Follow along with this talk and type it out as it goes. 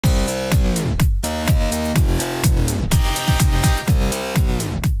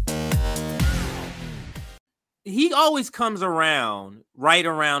he always comes around right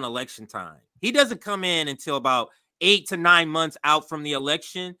around election time. He doesn't come in until about 8 to 9 months out from the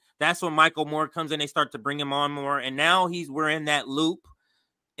election. That's when Michael Moore comes in. They start to bring him on more. And now we're in that loop.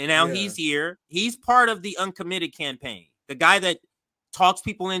 And now he's here. He's part of the uncommitted campaign. The guy that talks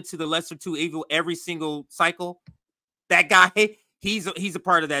people into the lesser two evil every single cycle. That guy, he's a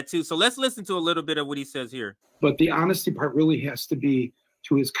part of that too. So let's listen to a little bit of what he says here. But the honesty part really has to be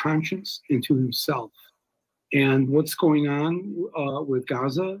to his conscience and to himself. And what's going on with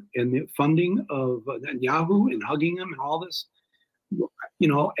Gaza and the funding of Netanyahu and hugging him and all this, you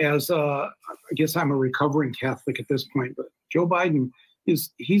know, as I guess I'm a recovering Catholic at this point, but Joe Biden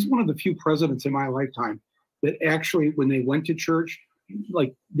he's one of the few presidents in my lifetime that actually, when they went to church,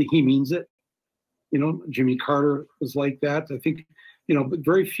 like he means it. You know, Jimmy Carter was like that. I think, you know, but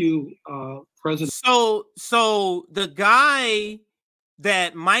very few presidents. So the guy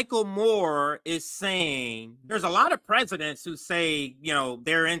that Michael Moore is saying, there's a lot of presidents who say, you know,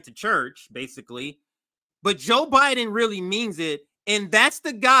 they're into church, basically, but Joe Biden really means it. And that's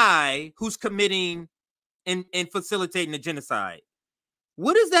the guy who's committing and facilitating the genocide.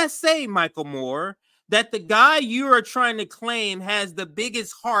 What does that say, Michael Moore? That the guy you are trying to claim has the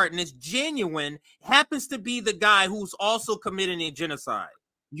biggest heart and is genuine happens to be the guy who's also committing a genocide.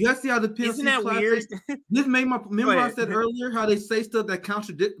 You guys see how the PNC isn't that weird? This made my remember I said earlier how they say stuff that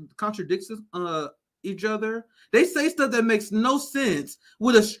contradicts each other. They say stuff that makes no sense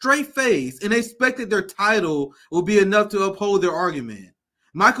with a straight face, and they expect that their title will be enough to uphold their argument.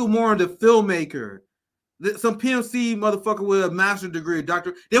 Michael Moore, the filmmaker, some PNC motherfucker with a master's degree,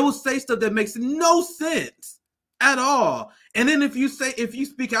 doctor, they will say stuff that makes no sense at all. And then if you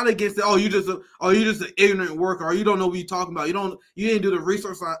speak out against it, you're just an ignorant worker, or you don't know what you're talking about. You didn't do the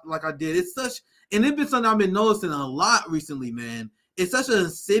research like I did. It's been something I've been noticing a lot recently, man. It's such an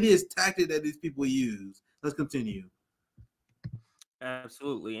insidious tactic that these people use. Let's continue.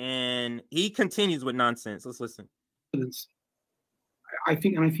 Absolutely. And he continues with nonsense. Let's listen. I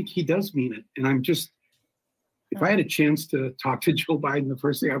think he does mean it. And I'm just, if I had a chance to talk to Joe Biden, the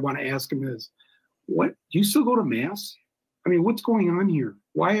first thing I want to ask him is, what, do you still go to mass? I mean, what's going on here?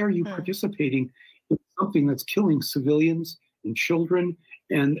 Why are you participating in something that's killing civilians and children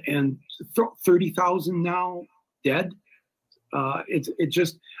and 30,000 now dead? It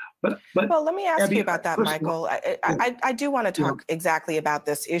just, but well, let me ask Abby, you about that, Michael. I do want to talk exactly about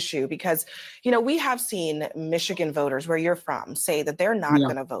this issue because, you know, we have seen Michigan voters where you're from say that they're not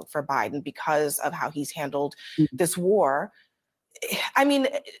going to vote for Biden because of how he's handled this war. I mean,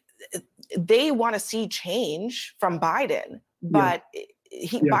 they want to see change from Biden, but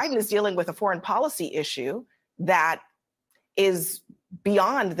Biden is dealing with a foreign policy issue that is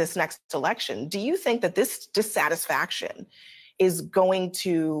beyond this next election. Do you think that this dissatisfaction is going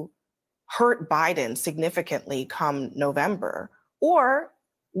to hurt Biden significantly come November? Or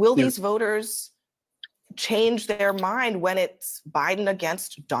will these voters change their mind when it's Biden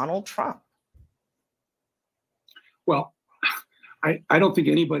against Donald Trump? Well, I don't think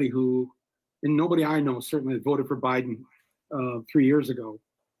anybody and nobody I know certainly voted for Biden 3 years ago,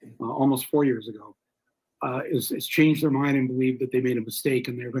 almost 4 years ago, has changed their mind and believed that they made a mistake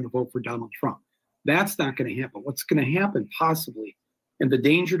and they're going to vote for Donald Trump. That's not going to happen. What's going to happen possibly, and the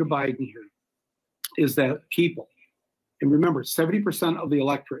danger to Biden here, is that people, and remember, 70% of the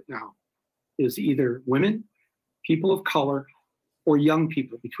electorate now is either women, people of color, or young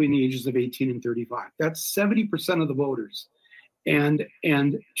people between the ages of 18 and 35. That's 70% of the voters. And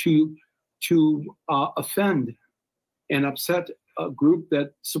to offend and upset a group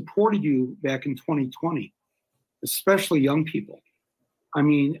that supported you back in 2020, especially young people. I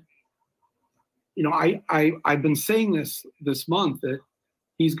mean, you know, I've been saying this month that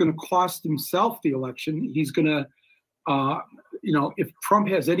he's going to cost himself the election. He's going to, you know, if Trump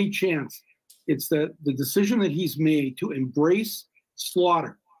has any chance, it's that the decision that he's made to embrace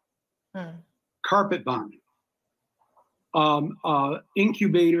slaughter, carpet bombing,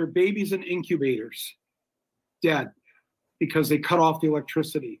 babies in incubators dead because they cut off the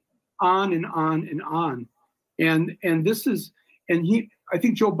electricity, on and on and on. And this is, and I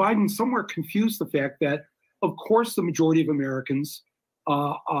think Joe Biden somewhere confused the fact that, of course, the majority of Americans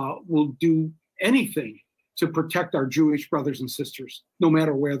will do anything to protect our Jewish brothers and sisters, no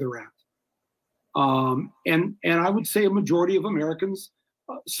matter where they're at. And I would say a majority of Americans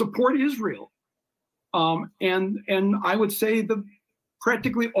support Israel. And I would say that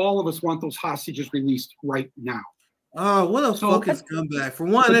practically all of us want those hostages released right now. Oh, what a fucking scumbag! For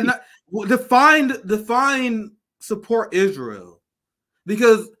one, and define support Israel,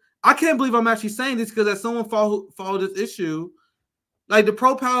 because I can't believe I'm actually saying this, because as someone followed this issue, like the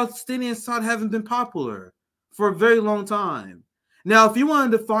pro-Palestinian side haven't been popular. for a very long time. Now, if you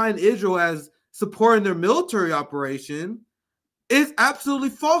want to define Israel as supporting their military operation, it's absolutely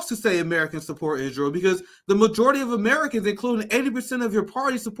false to say Americans support Israel, because the majority of Americans, including 80% of your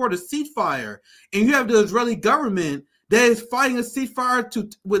party, support a ceasefire. And you have the Israeli government that is fighting a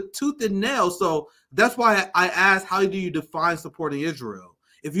ceasefire with tooth and nail. So that's why I asked, how do you define supporting Israel?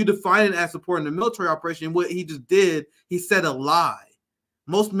 If you define it as supporting the military operation, what he just did, he said a lie.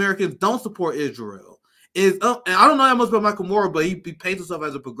 Most Americans don't support Israel. And I don't know that much about Michael Moore, but he paints himself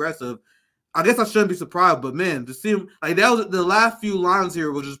as a progressive. I guess I shouldn't be surprised, but man, to see him like that was the last few lines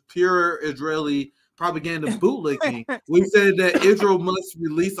here was just pure Israeli propaganda bootlicking. We said that Israel must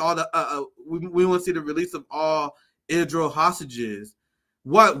release all the we want to see the release of all Israel hostages.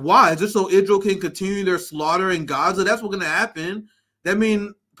 Why? Just so Israel can continue their slaughter in Gaza? That's what's going to happen. That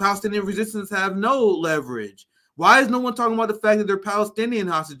means Palestinian resistance have no leverage. Why is no one talking about the fact that they're Palestinian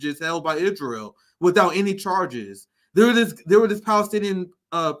hostages held by Israel without any charges? There was this Palestinian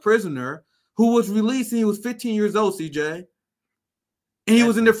prisoner who was released, and he was 15 years old, CJ. And he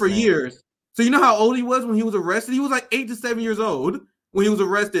was in there for years. So you know how old he was when he was arrested? He was like 8 to 7 years old when he was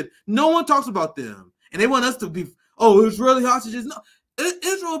arrested. No one talks about them. And they want us to be, oh, Israeli hostages. No,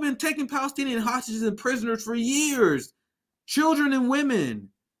 Israel has been taking Palestinian hostages and prisoners for years. Children and women.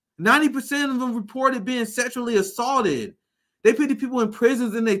 90% of them reported being sexually assaulted. They put the people in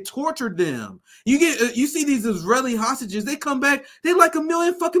prisons and they tortured them. You see these Israeli hostages, they come back, they like $1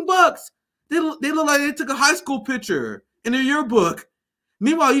 million fucking bucks. They look like they took a high school picture in their yearbook.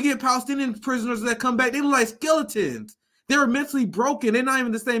 Meanwhile, you get Palestinian prisoners that come back, they look like skeletons. They're mentally broken. They're not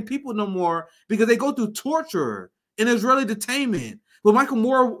even the same people no more because they go through torture and Israeli detainment. But Michael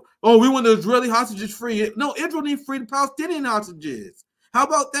Moore, oh, we want the Israeli hostages free. No, Israel needs free the Palestinian hostages. How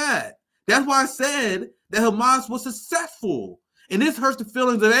about that? That's why I said that Hamas was successful. And this hurts the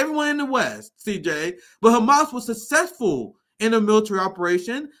feelings of everyone in the West, CJ. But Hamas was successful in a military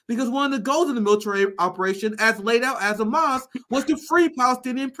operation because one of the goals of the military operation, as laid out as Hamas, was to free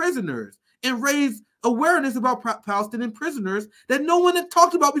Palestinian prisoners and raise awareness about Palestinian prisoners that no one had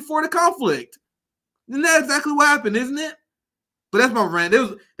talked about before the conflict. And that's exactly what happened, isn't it? But that's my rant.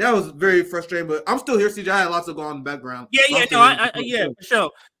 That was very frustrating, but I'm still here, CJ. I had lots of going on in the background. Yeah, for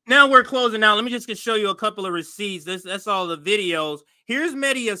sure. Now we're closing out. Let me just show you a couple of receipts. That's all the videos. Here's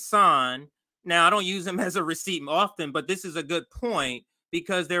Mehdi Hassan. Now, I don't use him as a receipt often, but this is a good point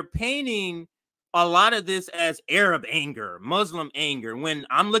because they're painting a lot of this as Arab anger, Muslim anger. When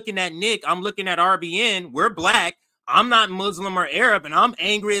I'm looking at Nick, I'm looking at RBN. We're black. I'm not Muslim or Arab, and I'm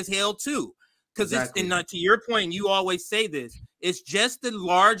angry as hell too. Because exactly. To your point, you always say this. It's just the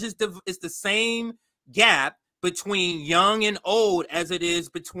largest. It's the same gap between young and old as it is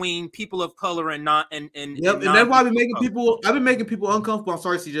between people of color and not. And yep, and that's why I've been making people uncomfortable. I'm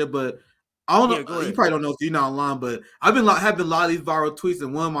sorry, CJ, but I don't know. You probably don't know if you're not online, but I've been having a lot of these viral tweets,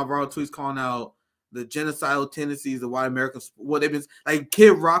 and one of my viral tweets calling out the genocidal tendencies of white Americans. What they've been like.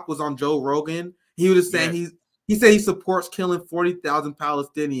 Kid Rock was on Joe Rogan. He was just saying he said he supports killing 40,000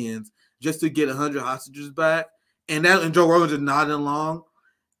 Palestinians just to get 100 hostages back, and Joe Rogan just nodding along,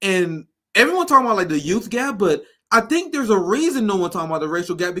 and everyone talking about like the youth gap, but I think there's a reason no one talking about the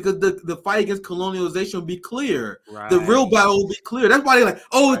racial gap because the fight against colonialization will be clear. Right. The real battle will be clear. That's why they're like,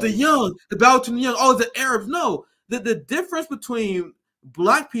 oh, it's the young, the battle between the young, oh, it's the Arabs. No, the difference between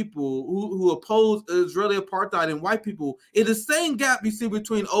black people who oppose Israeli apartheid and white people is the same gap you see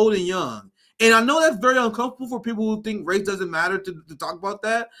between old and young. And I know that's very uncomfortable for people who think race doesn't matter to talk about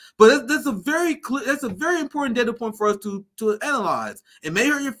that, but that's a very important data point for us to analyze. It may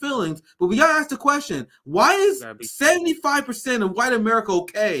hurt your feelings, but we gotta ask the question: why is 75% of white America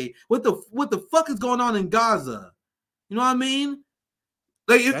okay? What the fuck is going on in Gaza? You know what I mean?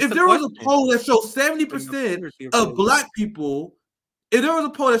 Like if there was a poll that shows 70% of black people, if there was a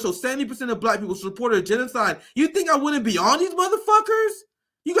poll that shows 70% of black people supported a genocide, you think I wouldn't be on these motherfuckers?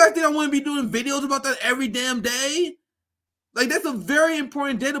 You guys think I want to be doing videos about that every damn day? Like, that's a very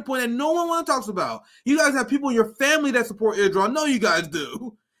important data point that no one talks about. You guys have people in your family that support Israel. I know you guys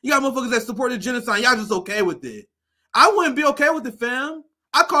do. You got motherfuckers that support the genocide. Y'all just okay with it. I wouldn't be okay with it, fam.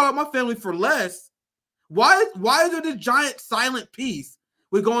 I call out my family for less. Why is there this giant silent peace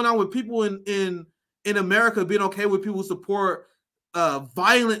with going on with people in America being okay with people who support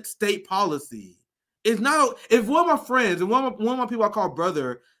violent state policy? It's not. If one of my friends and one of my people I call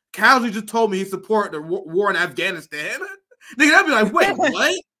brother casually just told me he support the war in Afghanistan, nigga, I'd be like, wait, what?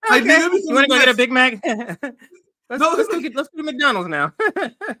 Like, okay. You want to go get a Big Mac? let's go to McDonald's now.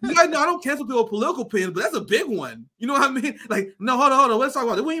 You guys know I don't cancel people with political opinions, but that's a big one. You know what I mean? Like, no, hold on. Let's talk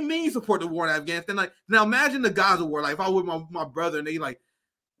about it. What do you mean you support the war in Afghanistan? Like, now imagine the Gaza war. Like, if I was with my brother and they like,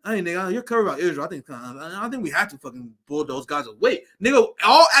 nigga, you're covered about Israel. I think we have to fucking bulldoze Gaza. Wait, nigga,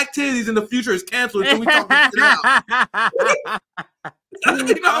 all activities in the future is canceled until we talk this shit out.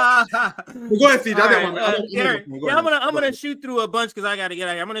 You know? Go ahead, CJ. I'm gonna shoot through a bunch because I gotta get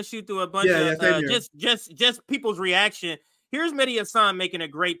out of here. I'm gonna shoot through a bunch of just people's reaction. Here's Mehdi Hassan making a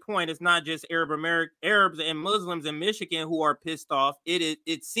great point. It's not just Arabs and Muslims in Michigan who are pissed off.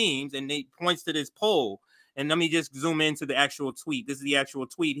 It seems, and he points to this poll. And let me just zoom into the actual tweet. This is the actual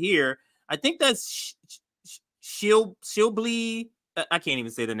tweet here. I think that's Shilbly. I can't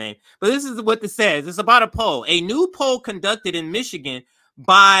even say the name, but this is what it says. It's about a poll. A new poll conducted in Michigan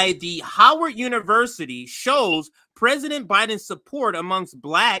by the Howard University shows President Biden's support amongst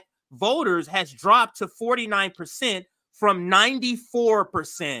Black voters has dropped to 49% from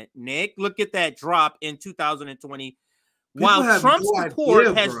 94%. Nick, look at that drop in 2020. While Trump's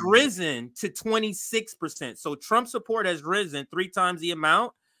support has risen to 26%. So Trump's support has risen 3 times the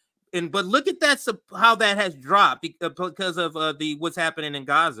amount. But look at that, how that has dropped because of what's happening in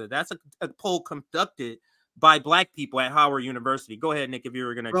Gaza. That's a poll conducted by Black people at Howard University. Go ahead, Nick, if you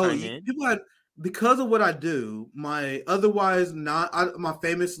were going to chime in. Because of what I do, my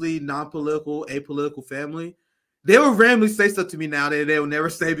famously non-political, apolitical family, they will randomly say stuff to me now that they will never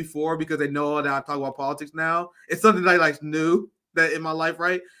say before because they know that I talk about politics now. It's something that I like new that in my life,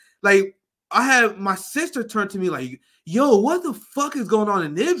 right? Like I had my sister turn to me like, "Yo, what the fuck is going on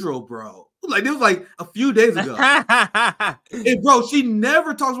in Israel, bro?" Like it was like a few days ago. And bro, she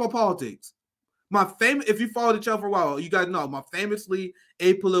never talks about politics. If you follow the channel for a while, you guys know my famously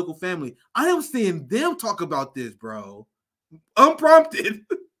apolitical family. I am seeing them talk about this, bro, unprompted.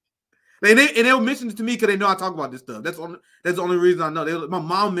 And they'll mention it to me because they know I talk about this stuff. That's the only reason I know. My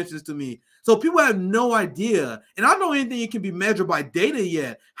mom mentions it to me. So people have no idea. And I don't know anything can be measured by data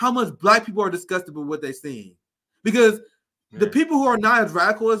yet, how much Black people are disgusted with what they're seeing. Because the people who are not as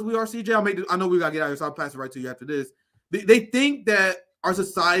radical as we are, CJ, I know we got to get out of here, so I'll pass it right to you after this. They think that our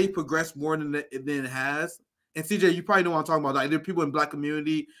society progressed more than it has. And CJ, you probably know what I'm talking about. Like, there are people in Black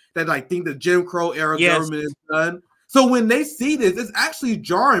community that like think the Jim Crow era government is done. So when they see this, it's actually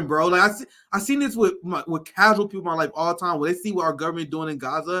jarring, bro. Like I seen this with casual people in my life all the time, where they see what our government is doing in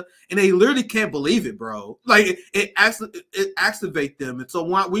Gaza, and they literally can't believe it, bro. Like it activates them. And so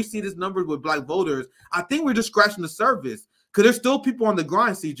when we see this numbers with Black voters, I think we're just scratching the surface because there's still people on the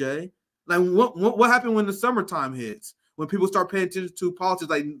grind, CJ. Like what happened when the summertime hits? When people start paying attention to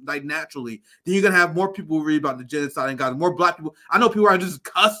politics like naturally, then you're gonna have more people who read about the genocide in Gaza, more Black people. I know people are just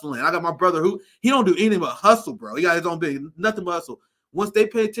hustling. I got my brother who he don't do anything but hustle, bro. He got his own big, nothing but hustle. Once they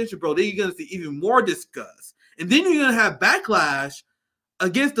pay attention, bro, then you're gonna see even more disgust, and then you're gonna have backlash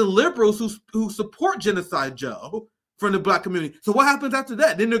against the liberals who support genocide, Joe, from the Black community. So what happens after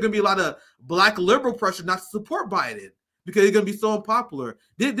that? Then there's gonna be a lot of Black liberal pressure not to support Biden because it's gonna be so unpopular.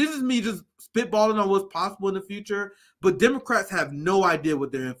 This is me just spitballing on what's possible in the future. But Democrats have no idea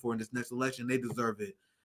what they're in for in this next election. They deserve it.